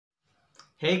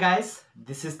Hey guys,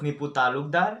 this is Nipu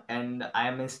Talukdar and I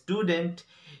M a student.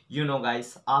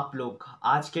 Guys, आप लोग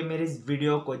आज के मेरे इस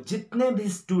वीडियो को जितने भी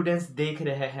स्टूडेंट्स देख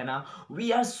रहे हैं ना,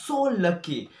 we are so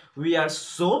lucky, we are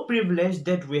so privileged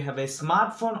that we have a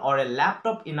smartphone और ए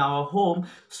laptop in our home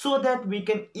so that we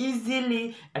can easily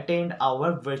attend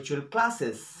our virtual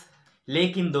classes.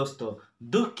 लेकिन दोस्तों,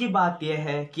 दुख की बात यह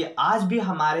है कि आज भी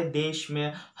हमारे देश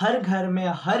में हर घर में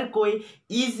हर कोई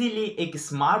इजीली एक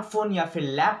स्मार्टफोन या फिर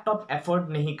लैपटॉप अफोर्ड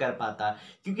नहीं कर पाता।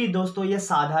 क्योंकि दोस्तों, ये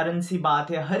साधारण सी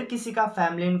बात है, हर किसी का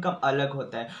फैमिली इनकम अलग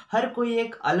होता है, हर कोई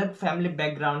एक अलग फैमिली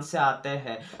बैकग्राउंड से आता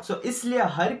है। सो इसलिए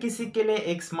हर किसी के लिए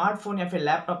एक स्मार्टफोन या फिर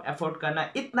लैपटॉप अफोर्ड करना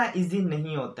इतना ईजी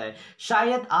नहीं होता है।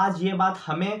 शायद आज ये बात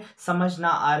हमें समझ ना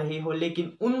आ रही हो,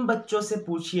 लेकिन उन बच्चों से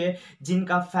पूछिए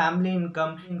जिनका फैमिली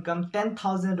इनकम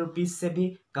 10,000 रुपीज से भी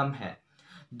कम है।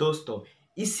 दोस्तों,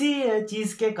 इसी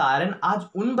चीज के कारण आज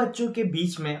उन बच्चों के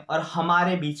बीच में और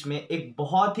हमारे बीच में एक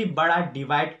बहुत ही बड़ा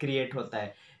डिवाइड क्रिएट होता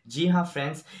है। जी हाँ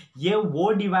फ्रेंड्स, ये वो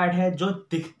डिवाइड है जो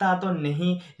दिखता तो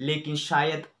नहीं, लेकिन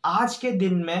शायद आज के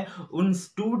दिन में उन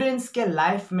स्टूडेंट्स के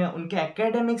लाइफ में, उनके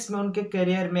एकेडमिक्स में, उनके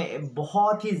करियर में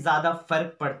बहुत ही ज़्यादा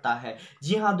फर्क पड़ता है।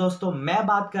 जी हाँ दोस्तों, मैं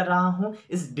बात कर रहा हूँ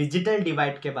इस डिजिटल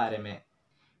डिवाइड के बारे में।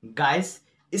 गाइस,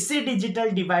 इसी डिजिटल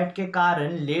डिवाइड के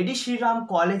कारण लेडी श्रीराम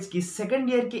कॉलेज की सेकेंड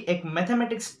ईयर की एक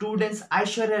मैथमेटिक्स स्टूडेंट्स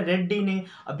ऐश्वर्या रेड्डी ने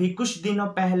अभी कुछ दिनों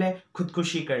पहले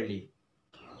खुदकुशी कर ली।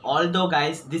 Although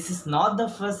guys, this is not the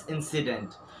first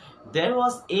incident. There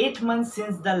was 8 months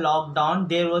since the lockdown.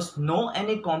 There was no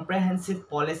any comprehensive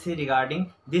policy regarding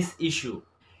this issue.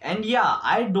 And yeah,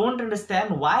 I don't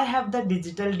understand why have the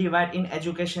digital divide in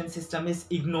education system is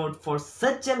ignored for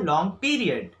such a long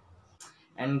period.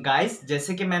 And guys,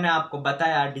 जैसे कि मैंने आपको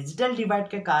बताया, digital divide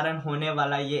के कारण होने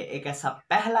वाला ये एक ऐसा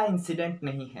पहला इंसिडेंट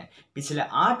नहीं है। पिछले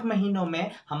 8 महीनों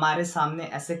में हमारे सामने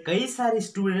ऐसे कई सारे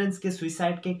स्टूडेंट्स के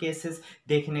सुसाइड के केसेस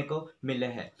देखने को मिले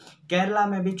हैं। केरला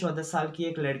में भी 14 साल की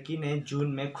एक लड़की ने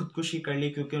जून में खुदकुशी कर ली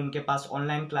क्योंकि उनके पास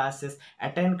ऑनलाइन क्लासेस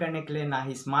अटेंड करने के लिए ना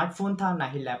ही स्मार्टफोन था ना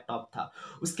ही लैपटॉप था।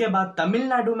 उसके बाद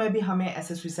तमिलनाडु में भी हमें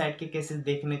ऐसे सुसाइड के केसेस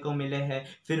देखने को मिले हैं।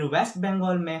 फिर वेस्ट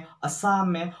बंगाल में, असम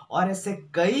में और ऐसे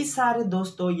कई सारे दोस्तों,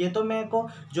 ये तो मेरे को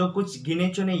जो कुछ गिने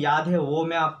चुने याद है वो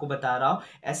मैं आपको बता रहा हूँ।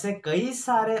 ऐसे कई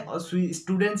सारे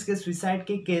स्टूडेंट्स के सुसाइड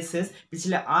के केसेस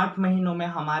पिछले 8 महीनों में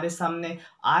हमारे सामने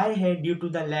आए हैं due to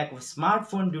the lack of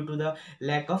smartphone, due to the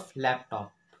lack of laptop.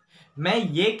 मैं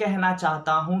ये कहना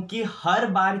चाहता हूं कि हर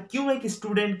बार क्यों एक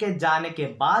स्टूडेंट के जाने के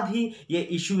बाद ही ये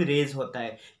इशू रेज होता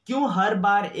है, क्यों हर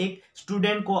बार एक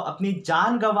स्टूडेंट को अपनी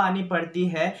जान गंवानी पड़ती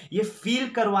है, ये फील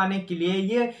करवाने के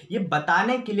लिए, ये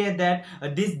बताने के लिए that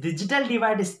this digital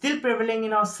divide is still prevailing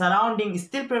in our surrounding,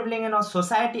 still prevailing in our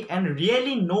society and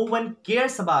really no one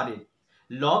cares about it.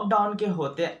 Lockdown के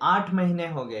होते 8 महीने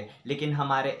हो गए, लेकिन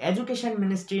हमारे एजुकेशन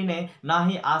मिनिस्ट्री ने ना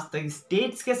ही आज तक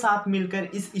स्टेट्स के साथ मिलकर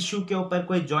इस इशू के ऊपर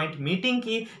कोई जॉइंट मीटिंग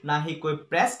की, ना ही कोई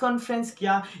प्रेस कॉन्फ्रेंस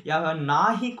किया, या ना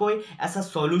ही कोई ऐसा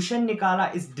सॉल्यूशन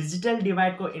निकाला इस डिजिटल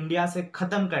डिवाइड को इंडिया से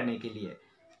खत्म करने के लिए।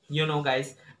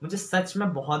 गाइस, मुझे सच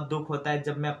में बहुत दुख होता है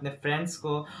जब मैं अपने फ्रेंड्स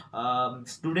को,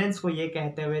 स्टूडेंट्स को ये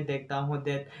कहते हुए देखता हूँ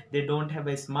that they don't have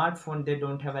a smartphone, they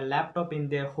don't have a laptop in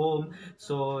their home,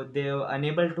 so they are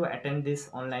unable to attend this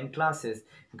online classes.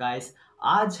 Guys,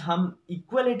 आज हम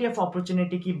इक्वलिटी ऑफ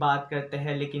अपॉर्चुनिटी की बात करते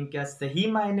हैं, लेकिन क्या सही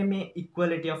मायने में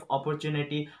इक्वलिटी ऑफ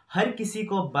अपॉर्चुनिटी हर किसी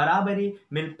को बराबरी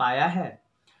मिल पाया है?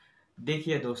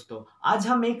 देखिए दोस्तों, आज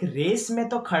हम एक रेस में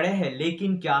तो खड़े हैं,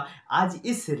 लेकिन क्या आज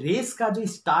इस रेस का जो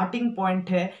स्टार्टिंग पॉइंट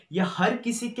है यह हर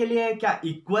किसी के लिए क्या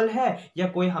इक्वल है या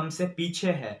कोई हमसे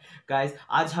पीछे है? गाइस,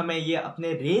 आज हमें ये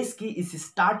अपने रेस की इस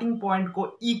स्टार्टिंग पॉइंट को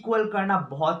इक्वल करना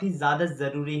बहुत ही ज्यादा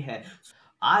जरूरी है।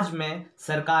 आज मैं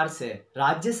सरकार से,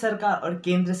 राज्य सरकार और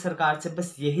केंद्र सरकार से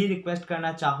बस यही रिक्वेस्ट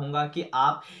करना चाहूँगा कि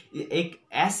आप एक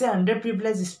ऐसे अंडर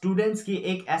प्रिविलेज स्टूडेंट्स की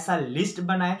एक ऐसा लिस्ट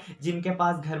बनाएं जिनके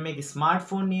पास घर में एक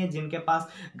स्मार्टफोन नहीं है, जिनके पास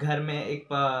घर में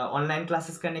एक ऑनलाइन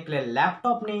क्लासेस करने के लिए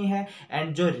लैपटॉप नहीं है,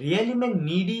 एंड जो रियली में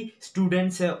नीडी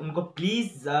स्टूडेंट्स है उनको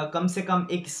प्लीज़ कम से कम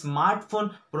एक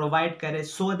स्मार्टफोन प्रोवाइड करें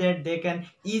so that they can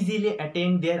easily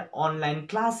attend there online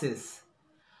classes.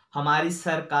 हमारी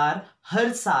सरकार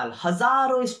हर साल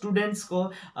हजारों स्टूडेंट्स को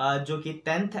जो कि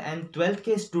 10th एंड 12th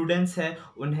के स्टूडेंट्स हैं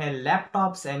उन्हें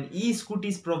laptops and E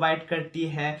scooties provide करती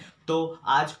है। तो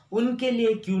आज उनके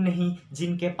लिए क्यों नहीं,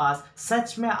 जिनके पास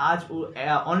सच में आज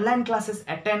ऑनलाइन क्लासेस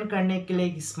अटेंड करने के लिए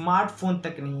एक स्मार्टफोन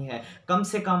तक नहीं है, कम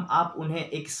से कम आप उन्हें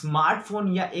एक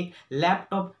स्मार्टफोन या एक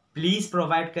लैपटॉप प्लीज़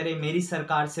प्रोवाइड करें। मेरी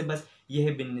सरकार से बस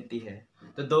यह विनती है।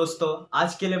 तो दोस्तों,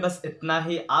 आज के लिए बस इतना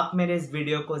ही। आप मेरे इस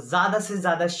वीडियो को ज़्यादा से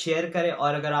ज़्यादा शेयर करें,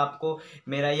 और अगर आपको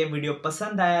मेरा ये वीडियो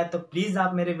पसंद आया तो प्लीज़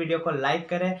आप मेरे वीडियो को लाइक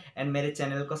करें एंड मेरे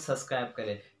चैनल को सब्सक्राइब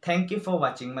करें। Thank you for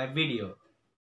watching my video.